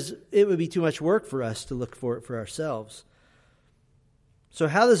 because it would be too much work for us to look for it for ourselves. So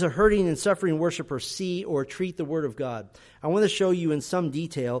how does a hurting and suffering worshiper see or treat the Word of God? I want to show you in some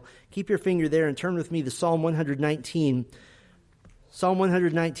detail. Keep your finger there and turn with me to Psalm 119. Psalm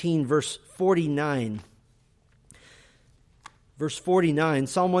 119, verse 49. Verse 49.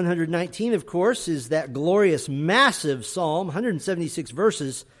 Psalm 119, of course, is that glorious, massive psalm, 176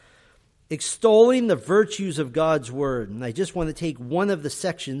 verses, extolling the virtues of God's Word. And I just want to take one of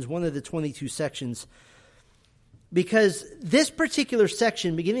the 22 sections, because this particular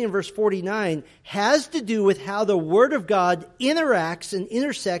section, beginning in verse 49, has to do with how the Word of God interacts and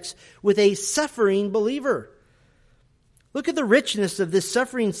intersects with a suffering believer. Look at the richness of this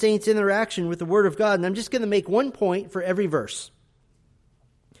suffering saint's interaction with the Word of God, and I'm just going to make one point for every verse.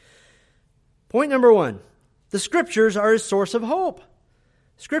 Point number 1, the Scriptures are a source of hope.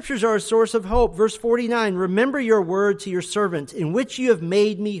 Scriptures are a source of hope. Verse 49, remember your word to your servant, in which you have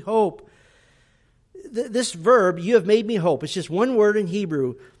made me hope. This verb, you have made me hope, it's just one word in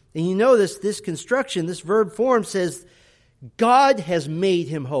Hebrew. And you know this construction, this verb form says, God has made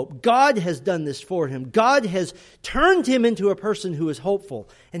him hope. God has done this for him. God has turned him into a person who is hopeful.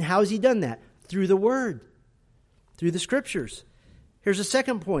 And how has he done that? Through the Word, through the Scriptures. Here's a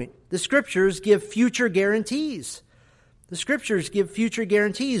second point. The Scriptures give future guarantees. The Scriptures give future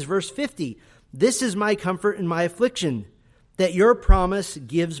guarantees. Verse 50, this is my comfort in my affliction, that your promise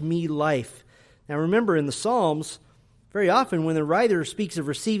gives me life. Now remember, in the Psalms, very often when the writer speaks of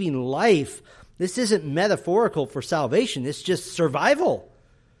receiving life, this isn't metaphorical for salvation. It's just survival.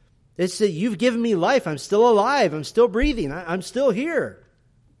 It's that you've given me life. I'm still alive. I'm still breathing. I'm still here.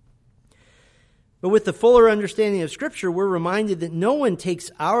 But with the fuller understanding of Scripture, we're reminded that no one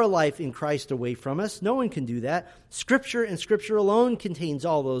takes our life in Christ away from us. No one can do that. Scripture and Scripture alone contains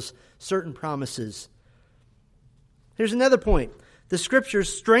all those certain promises. Here's another point. The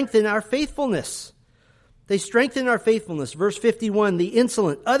Scriptures strengthen our faithfulness. They strengthen our faithfulness. Verse 51, the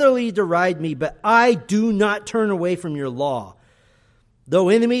insolent utterly deride me, but I do not turn away from your law. Though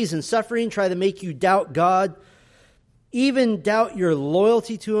enemies and suffering try to make you doubt God, even doubt your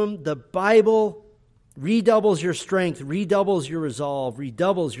loyalty to Him, the Bible redoubles your strength, redoubles your resolve,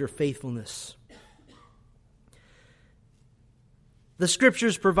 redoubles your faithfulness. The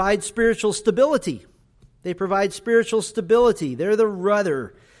Scriptures provide spiritual stability. They provide spiritual stability. They're the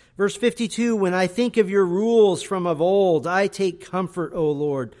rudder. Verse 52, when I think of your rules from of old, I take comfort, O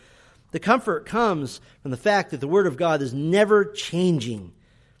Lord. The comfort comes from the fact that the Word of God is never changing.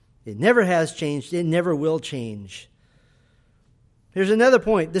 It never has changed. It never will change. Here's another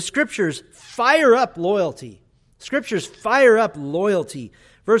point. The Scriptures fire up loyalty. Scriptures fire up loyalty.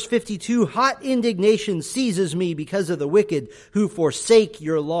 Verse 52, hot indignation seizes me because of the wicked who forsake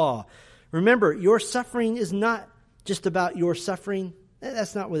your law. Remember, your suffering is not just about your suffering.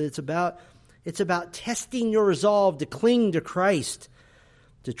 That's not what it's about. It's about testing your resolve to cling to Christ,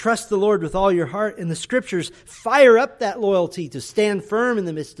 to trust the Lord with all your heart. And the Scriptures fire up that loyalty to stand firm in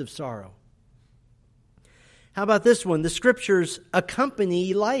the midst of sorrow. How about this one? The Scriptures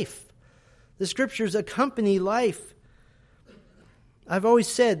accompany life. The Scriptures accompany life. I've always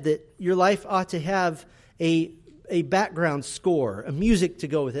said that your life ought to have a background score, a music to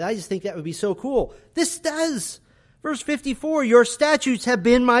go with it. I just think that would be so cool. This does. Verse 54, your statutes have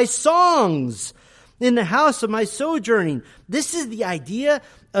been my songs in the house of my sojourning. This is the idea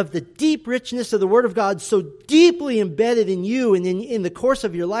of the deep richness of the Word of God so deeply embedded in you and in the course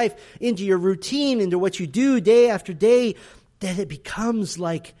of your life, into your routine, into what you do day after day, that it becomes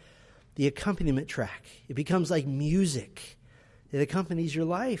like the accompaniment track. It becomes like music that accompanies your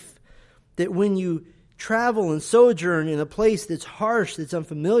life. That when you travel and sojourn in a place that's harsh, that's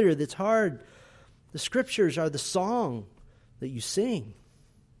unfamiliar, that's hard, the Scriptures are the song that you sing.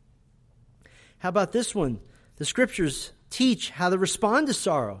 How about this one? The Scriptures teach how to respond to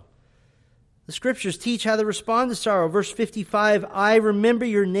sorrow. The Scriptures teach how to respond to sorrow. Verse 55, I remember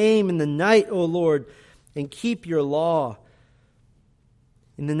your name in the night, O Lord, and keep your law.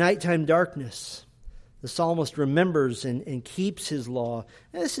 In the nighttime darkness, the psalmist remembers and keeps his law.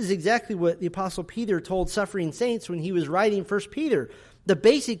 And this is exactly what the Apostle Peter told suffering saints when he was writing 1 Peter. The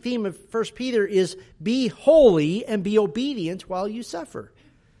basic theme of 1 Peter is be holy and be obedient while you suffer.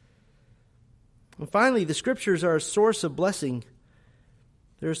 And finally, the Scriptures are a source of blessing.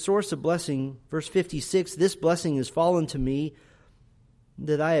 They're a source of blessing. Verse 56, this blessing has fallen to me,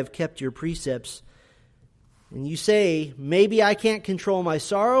 that I have kept your precepts. And you say, maybe I can't control my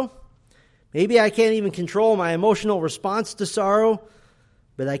sorrow. Maybe I can't even control my emotional response to sorrow.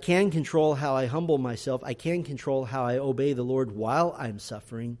 But I can control how I humble myself. I can control how I obey the Lord while I'm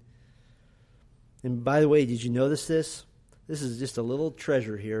suffering. And by the way, did you notice this? This is just a little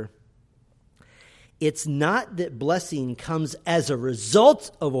treasure here. It's not that blessing comes as a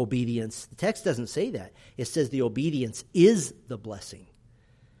result of obedience. The text doesn't say that. It says the obedience is the blessing.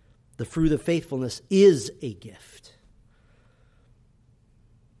 The fruit of faithfulness is a gift.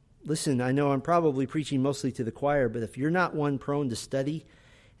 Listen, I know I'm probably preaching mostly to the choir, but if you're not one prone to study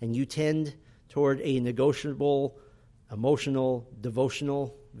and you tend toward a negotiable, emotional,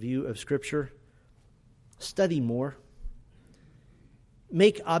 devotional view of Scripture, study more.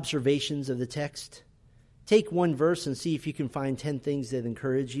 Make observations of the text. Take one verse and see if you can find 10 things that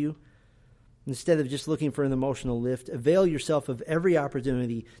encourage you. Instead of just looking for an emotional lift, avail yourself of every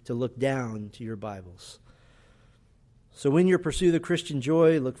opportunity to look down to your Bibles. So in your pursuit of Christian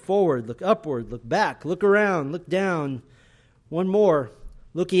joy, look forward, look upward, look back, look around, look down. One more,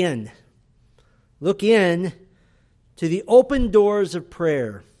 look in. Look in to the open doors of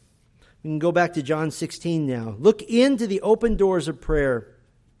prayer. We can go back to John 16 now. Look into the open doors of prayer.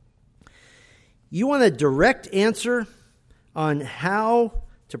 You want a direct answer on how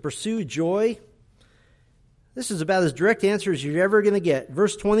to pursue joy? This is about as direct answer as you're ever going to get.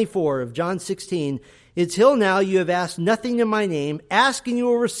 Verse 24 of John 16. Until now you have asked nothing in my name. Ask and you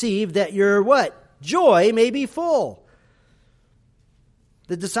will receive, that your what? Joy may be full.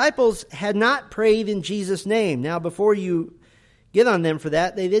 The disciples had not prayed in Jesus' name. Now before you get on them for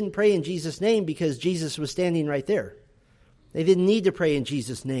that, they didn't pray in Jesus' name because Jesus was standing right there. They didn't need to pray in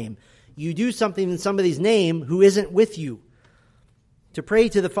Jesus' name. You do something in somebody's name who isn't with you. To pray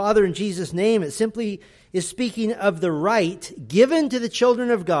to the Father in Jesus' name, it simply is speaking of the right given to the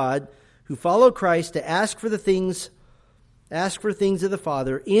children of God who follow Christ to ask for things of the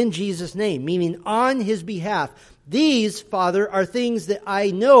Father in Jesus' name, meaning on His behalf. These, Father, are things that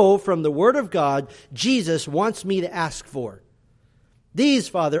I know from the Word of God Jesus wants me to ask for. These,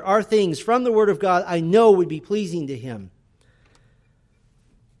 Father, are things from the Word of God I know would be pleasing to Him.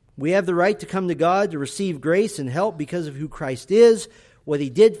 We have the right to come to God to receive grace and help because of who Christ is, what He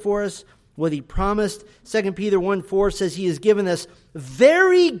did for us, what He promised. 2 Peter 1:4 says He has given us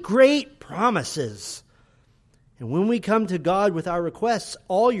very great promises. And when we come to God with our requests,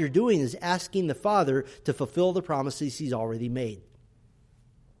 all you're doing is asking the Father to fulfill the promises He's already made.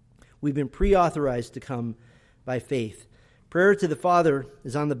 We've been pre-authorized to come by faith. Prayer to the Father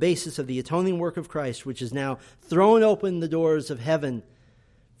is on the basis of the atoning work of Christ, which has now thrown open the doors of heaven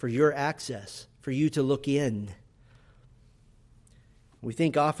for your access, for you to look in. We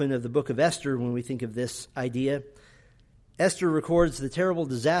think often of the book of Esther when we think of this idea. Esther records the terrible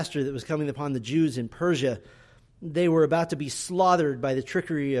disaster that was coming upon the Jews in Persia. They were about to be slaughtered by the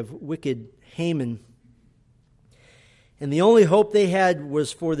trickery of wicked Haman. And the only hope they had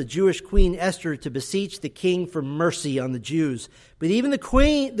was for the Jewish queen Esther to beseech the king for mercy on the Jews. But even the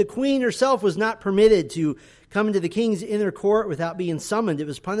queen herself was not permitted to come into the king's inner court without being summoned. It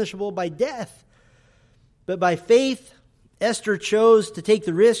was punishable by death. But by faith, Esther chose to take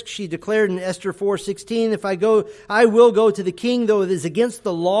the risk. She declared in Esther 4:16, "If I go, I will go to the king, though it is against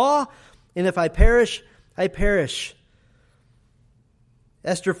the law, and if I perish, I perish."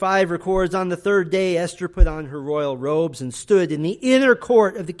 Esther 5 records, "On the third day, Esther put on her royal robes and stood in the inner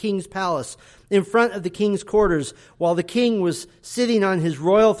court of the king's palace, in front of the king's quarters, while the king was sitting on his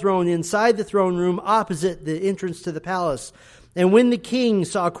royal throne inside the throne room opposite the entrance to the palace. And when the king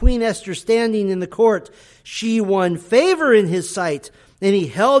saw Queen Esther standing in the court, she won favor in his sight, and he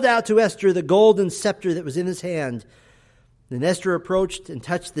held out to Esther the golden scepter that was in his hand. Then Esther approached and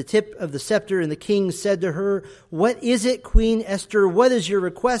touched the tip of the scepter, and the king said to her, 'What is it, Queen Esther? What is your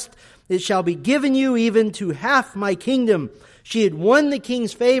request? It shall be given you even to half my kingdom.' She had won the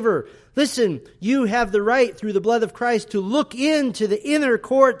king's favor. Listen, you have the right through the blood of Christ to look into the inner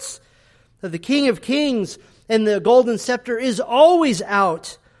courts of the King of Kings, and the golden scepter is always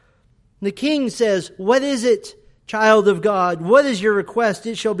out. The king says, 'What is it, child of God? What is your request?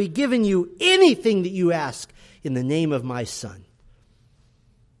 It shall be given you anything that you ask in the name of my Son.'"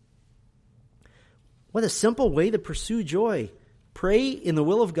 What a simple way to pursue joy. Pray in the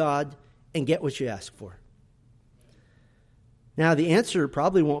will of God and get what you ask for. Now, the answer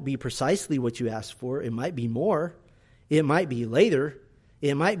probably won't be precisely what you ask for. It might be more. It might be later.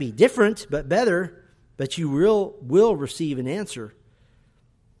 It might be different, but better. But you will receive an answer.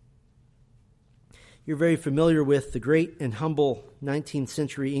 You're very familiar with the great and humble 19th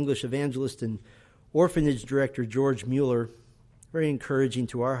century English evangelist and orphanage director George Mueller. Very encouraging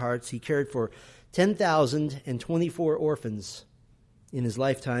to our hearts. He cared for 10,024 orphans in his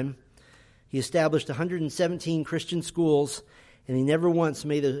lifetime. He established 117 Christian schools, and he never once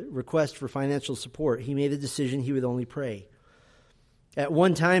made a request for financial support. He made a decision he would only pray. At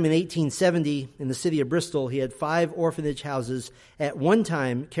one time in 1870, in the city of Bristol, he had 5 orphanage houses at one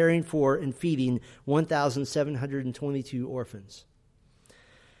time caring for and feeding 1,722 orphans.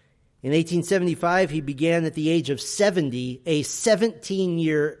 In 1875, he began at the age of 70 a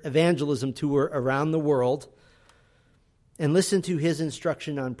 17-year evangelism tour around the world. And listen to his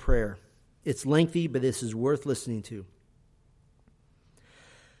instruction on prayer. It's lengthy, but this is worth listening to.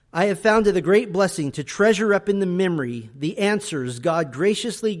 "I have found it a great blessing to treasure up in the memory the answers God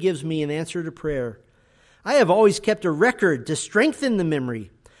graciously gives me in answer to prayer. I have always kept a record to strengthen the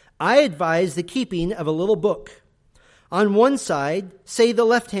memory. I advise the keeping of a little book. On one side, say the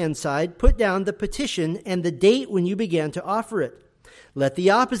left-hand side, put down the petition and the date when you began to offer it. Let the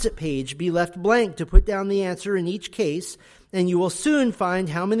opposite page be left blank to put down the answer in each case, and you will soon find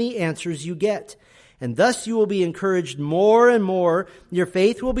how many answers you get. And thus you will be encouraged more and more. Your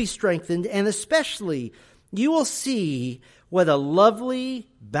faith will be strengthened, and especially you will see what a lovely,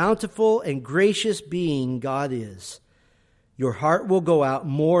 bountiful, and gracious being God is. Your heart will go out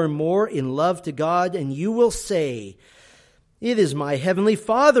more and more in love to God, and you will say, 'It is my heavenly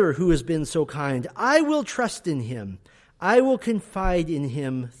Father who has been so kind. I will trust in him. I will confide in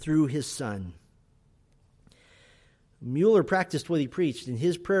him through his Son.'" Mueller practiced what he preached. In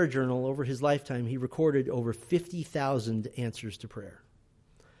his prayer journal over his lifetime, he recorded over 50,000 answers to prayer.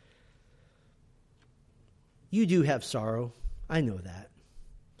 You do have sorrow. I know that.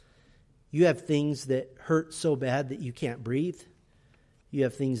 You have things that hurt so bad that you can't breathe. You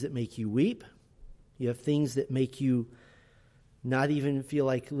have things that make you weep. You have things that make you not even feel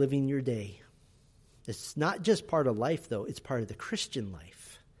like living your day. It's not just part of life, though. It's part of the Christian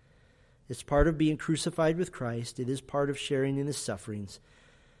life. It's part of being crucified with Christ. It is part of sharing in his sufferings.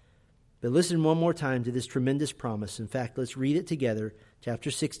 But listen one more time to this tremendous promise. In fact, let's read it together. Chapter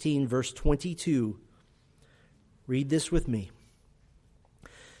 16, verse 22. Read this with me.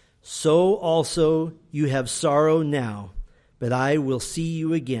 "So also you have sorrow now, but I will see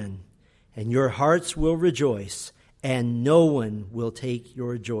you again, and your hearts will rejoice, and no one will take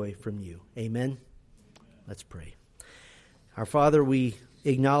your joy from you." Amen. Let's pray. Our Father, we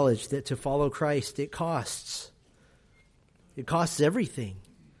acknowledge that to follow Christ, it costs. It costs everything.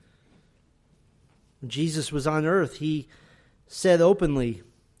 When Jesus was on earth, he said openly,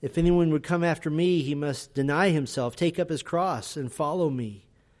 "If anyone would come after me, he must deny himself, take up his cross, and follow me."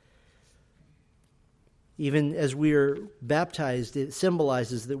 Even as we are baptized, it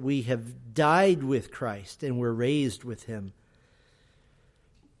symbolizes that we have died with Christ and we're raised with him.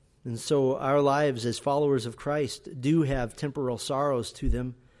 And so our lives as followers of Christ do have temporal sorrows to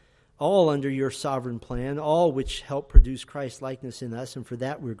them, all under your sovereign plan, all which help produce Christ-likeness in us, and for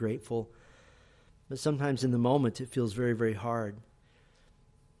that we're grateful. But sometimes in the moment it feels very, very hard.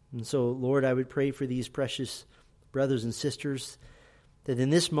 And so, Lord, I would pray for these precious brothers and sisters that in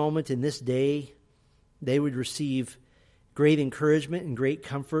this moment, in this day, they would receive great encouragement and great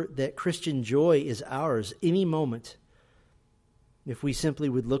comfort that Christian joy is ours any moment if we simply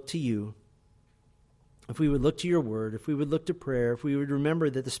would look to you, if we would look to your word, if we would look to prayer, if we would remember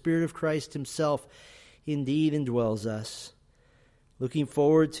that the Spirit of Christ himself indeed indwells us, looking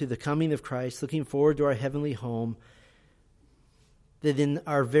forward to the coming of Christ, looking forward to our heavenly home, that in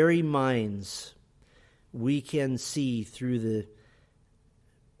our very minds we can see through the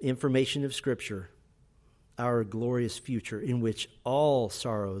information of Scripture our glorious future in which all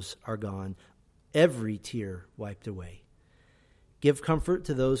sorrows are gone, every tear wiped away. Give comfort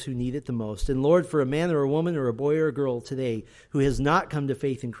to those who need it the most. And Lord, for a man or a woman or a boy or a girl today who has not come to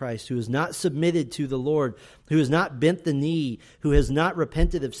faith in Christ, who has not submitted to the Lord, who has not bent the knee, who has not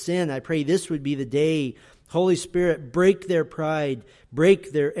repented of sin, I pray this would be the day, Holy Spirit, break their pride,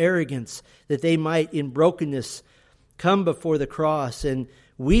 break their arrogance, that they might in brokenness come before the cross and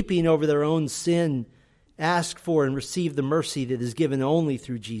weeping over their own sin, ask for and receive the mercy that is given only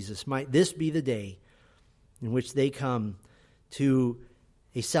through Jesus. Might this be the day in which they come to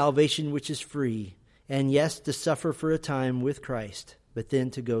a salvation which is free, and yes, to suffer for a time with Christ, but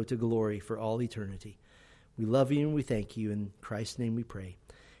then to go to glory for all eternity. We love you and we thank you. In Christ's name we pray.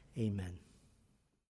 Amen.